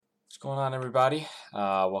What's going on, everybody?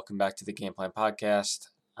 Welcome back to the Game Plan Podcast.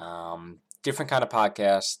 Different kind of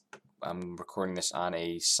podcast. I'm recording this on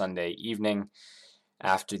a Sunday evening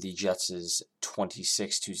after the Jets'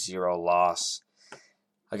 26-0 loss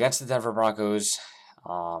against the Denver Broncos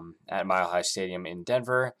at Mile High Stadium in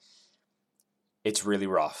Denver. It's really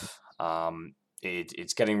rough.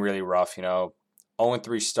 It's getting really rough,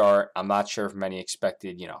 0-3 start. I'm not sure if many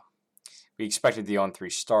expected, we expected the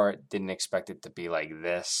 0-3 start, didn't expect it to be like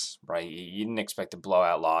this, right? You didn't expect a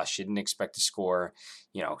blowout loss. You didn't expect to score,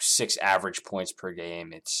 6 average points per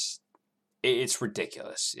game. It's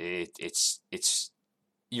ridiculous. It's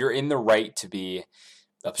you're in the right to be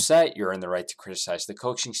upset. You're in the right to criticize the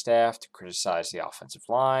coaching staff, to criticize the offensive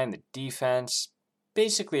line, the defense,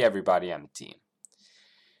 basically everybody on the team.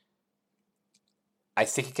 I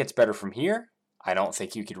think it gets better from here. I don't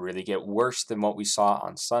think you could really get worse than what we saw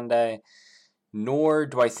on Sunday. Nor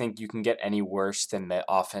do I think you can get any worse than the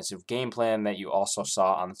offensive game plan that you also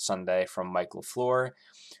saw on Sunday from Mike LaFleur,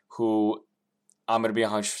 who, I'm going to be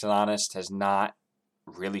 100% honest, has not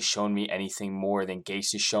really shown me anything more than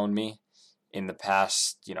Gase has shown me in the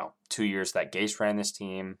past, 2 years that Gase ran this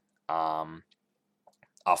team.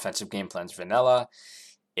 Offensive game plan's vanilla.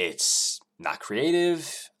 It's not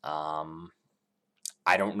creative.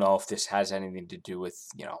 I don't know if this has anything to do with,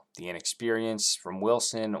 the inexperience from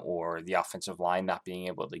Wilson or the offensive line not being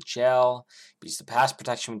able to gel, because the pass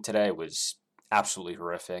protection today was absolutely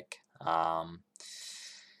horrific. Wide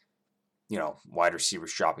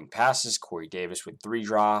receivers dropping passes, Corey Davis with 3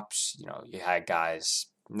 drops. You had guys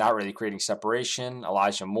not really creating separation.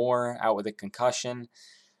 Elijah Moore out with a concussion.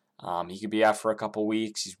 He could be out for a couple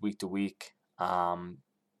weeks. He's week to week.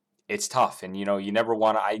 It's tough, and I never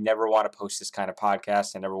want to post this kind of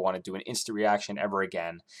podcast. I never want to do an instant reaction ever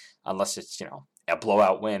again, unless it's a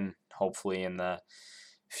blowout win, hopefully in the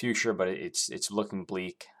future. But it's looking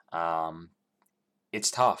bleak.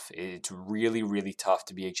 It's tough. It's really, really tough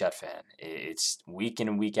to be a Jet fan. It's week in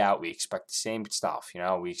and week out. We expect the same stuff.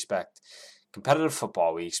 We expect competitive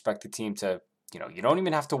football. We expect the team to you don't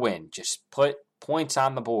even have to win. Just put points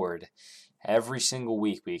on the board. Every single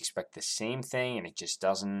week we expect the same thing, and it just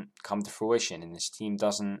doesn't come to fruition. And this team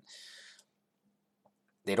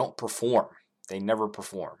they don't perform. They never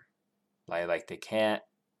perform. Like they can't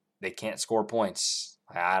score points.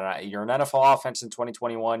 You're an NFL offense in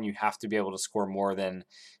 2021. You have to be able to score more than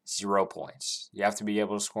 0 points. You have to be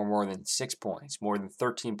able to score more than 6 points, more than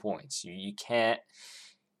 13 points. You can't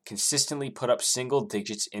consistently put up single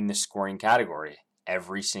digits in the scoring category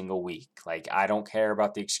every single week. I don't care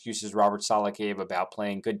about the excuses Robert Saleh gave about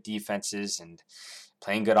playing good defenses and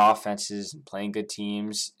playing good offenses and playing good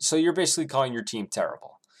teams. So you're basically calling your team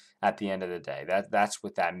terrible at the end of the day. That's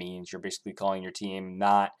what that means. You're basically calling your team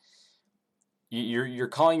you're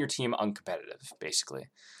calling your team uncompetitive,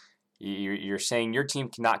 basically. You're saying your team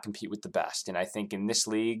cannot compete with the best. And I think in this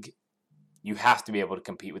league, you have to be able to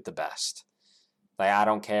compete with the best. I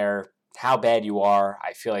don't care how bad you are.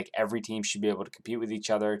 I feel like every team should be able to compete with each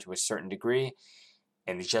other to a certain degree,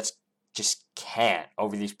 and the Jets just can't.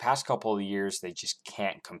 Over these past couple of years, they just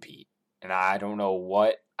can't compete, and I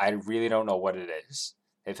really don't know what it is.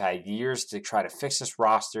 They've had years to try to fix this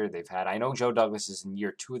roster. I know Joe Douglas is in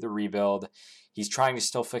year 2 of the rebuild. He's trying to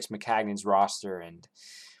still fix McCagnon's roster, and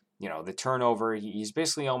the turnover, he's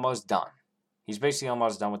basically almost done. He's basically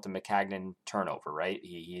almost done with the McCagnon turnover, right?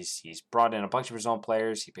 He's brought in a bunch of his own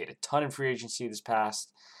players. He paid a ton in free agency this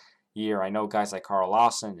past year. I know guys like Carl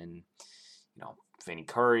Lawson and Vinny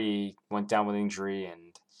Curry went down with injury,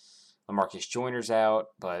 and LaMarcus Joyner's out.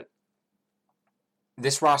 But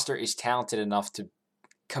this roster is talented enough to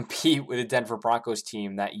compete with a Denver Broncos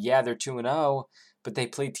team that, they're 2-0, but they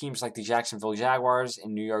play teams like the Jacksonville Jaguars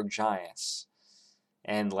and New York Giants,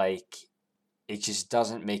 and it just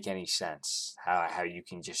doesn't make any sense how you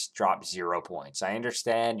can just drop 0 points. I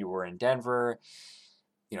understand you were in Denver,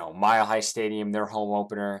 Mile High Stadium, their home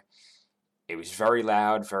opener. It was very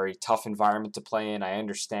loud, very tough environment to play in. I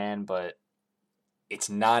understand, but it's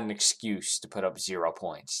not an excuse to put up 0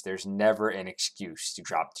 points. There's never an excuse to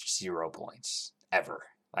drop 0 points, ever.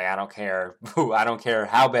 I don't care. I don't care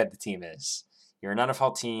how bad the team is. You're an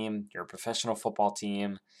NFL team. You're a professional football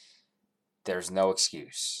team. There's no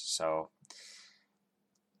excuse. So,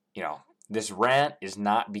 this rant is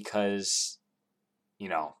not because,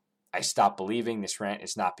 I stopped believing. This rant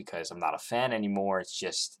is not because I'm not a fan anymore. It's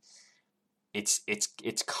just, it's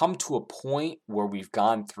come to a point where we've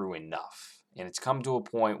gone through enough. And it's come to a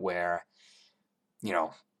point where,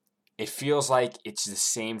 it feels like it's the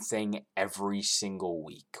same thing every single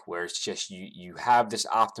week, where it's just you have this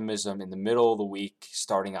optimism in the middle of the week,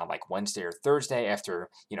 starting on like Wednesday or Thursday after,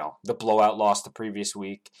 the blowout loss the previous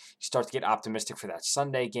week. You start to get optimistic for that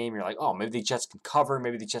Sunday game. You're like, oh, maybe the Jets can cover.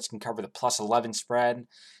 Maybe the Jets can cover the plus 11 spread,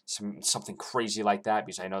 something crazy like that,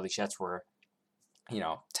 because I know the Jets were,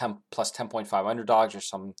 10 plus 10.5 underdogs or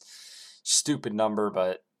some stupid number,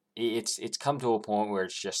 but it's come to a point where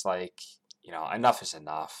it's just like, enough is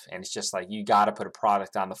enough. And it's just like, you got to put a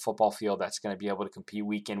product on the football field that's going to be able to compete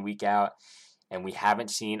week in, week out. And we haven't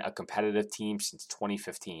seen a competitive team since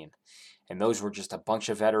 2015. And those were just a bunch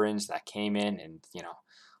of veterans that came in and,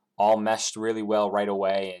 all meshed really well right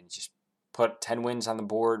away and just put 10 wins on the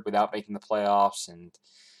board without making the playoffs. And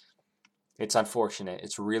it's unfortunate.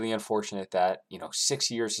 It's really unfortunate that,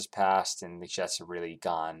 6 years has passed and the Jets have really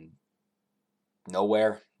gone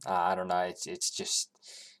nowhere. I don't know.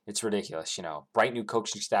 It's ridiculous, Bright new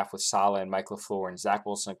coaching staff with Saleh and Mike LaFleur and Zach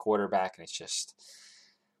Wilson at quarterback, and it's just,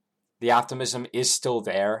 the optimism is still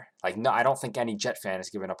there. Like, no, I don't think any Jet fan has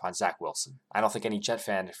given up on Zach Wilson. I don't think any Jet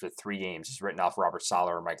fan after 3 games has written off Robert Saleh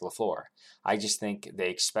or Mike LaFleur. I just think they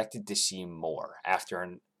expected to see more after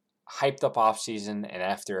an hyped up offseason and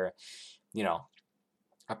after,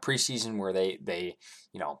 a preseason where they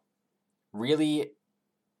really,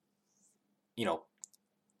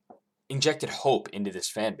 injected hope into this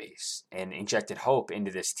fan base and injected hope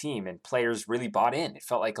into this team, and players really bought in. It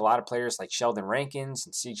felt like a lot of players like Sheldon Rankins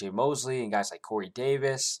and CJ Mosley and guys like Corey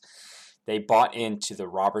Davis, they bought into the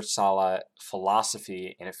Robert Saleh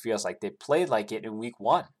philosophy, and it feels like they played like it in week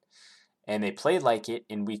 1 and they played like it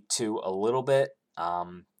in week 2 a little bit.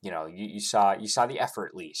 You saw the effort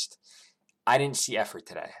at least. I didn't see effort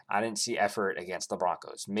today. I didn't see effort against the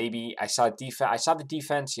Broncos. Maybe I saw the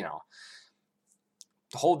defense,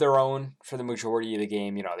 hold their own for the majority of the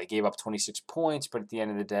game. They gave up 26 points, but at the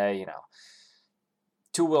end of the day,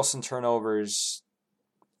 2 Wilson turnovers,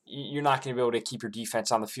 you're not going to be able to keep your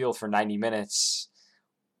defense on the field for 90 minutes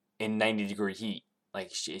in 90-degree heat.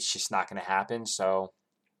 Like, it's just not going to happen. So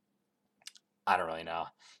I don't really know.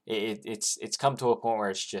 It's come to a point where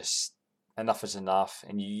it's just enough is enough,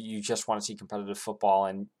 and you just want to see competitive football.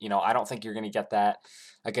 And, I don't think you're going to get that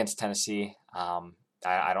against Tennessee.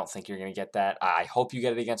 I don't think you're going to get that. I hope you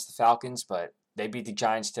get it against the Falcons, but they beat the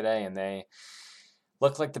Giants today, and they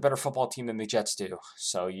look like the better football team than the Jets do.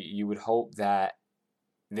 So you would hope that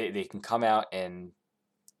they can come out and,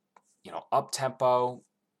 up-tempo.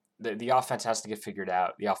 The offense has to get figured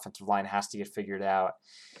out. The offensive line has to get figured out.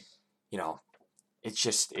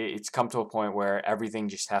 It's come to a point where everything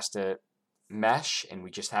just has to mesh, and we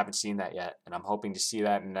just haven't seen that yet. And I'm hoping to see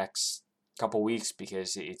that in the next couple weeks,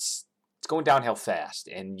 because it's going downhill fast,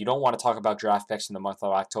 and you don't want to talk about draft picks in the month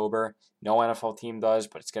of October. No NFL team does,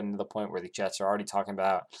 but it's getting to the point where the Jets are already talking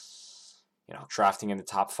about, drafting in the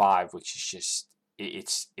top 5, which is just,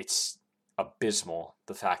 it's abysmal.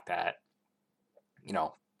 The fact that,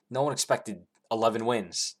 no one expected 11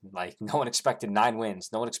 wins. Like, no one expected 9 wins.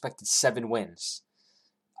 No one expected 7 wins.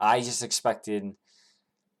 I just expected,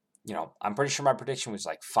 I'm pretty sure my prediction was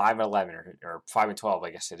like 5-11 or 5-12,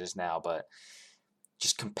 I guess it is now, but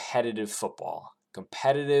just competitive football,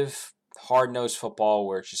 competitive, hard-nosed football,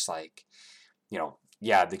 where it's just like,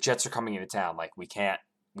 the Jets are coming into town. Like, we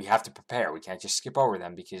have to prepare. We can't just skip over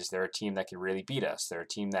them, because they're a team that can really beat us. They're a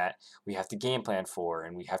team that we have to game plan for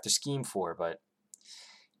and we have to scheme for, but it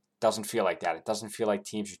doesn't feel like that. It doesn't feel like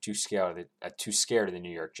teams are too scared of the New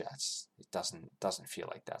York Jets. It doesn't feel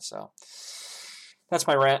like that. So that's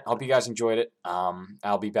my rant. Hope you guys enjoyed it.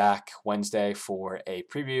 I'll be back Wednesday for a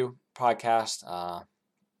preview podcast.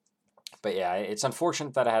 But yeah, it's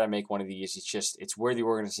unfortunate that I had to make one of these. It's where the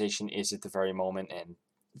organization is at the very moment, and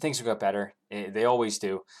things will get better. They always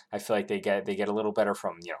do. I feel like they get a little better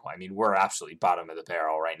from, we're absolutely bottom of the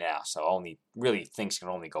barrel right now. So only really things can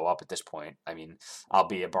only go up at this point.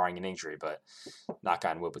 Albeit barring an injury, but knock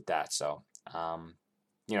on wood with that. So,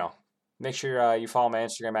 make sure you follow my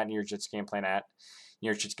Instagram at New York Jets Game Plan, at New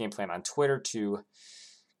York Jets Game Plan on Twitter, to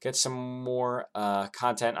get some more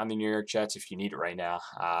content on the New York Jets if you need it right now.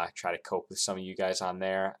 Try to cope with some of you guys on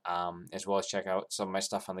there, as well as check out some of my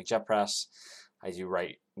stuff on the Jet Press. I do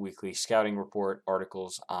write weekly scouting report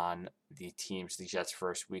articles on the teams, the Jets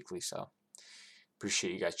First weekly, so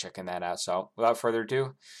appreciate you guys checking that out. So without further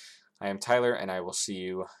ado, I am Tyler, and I will see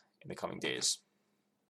you in the coming days.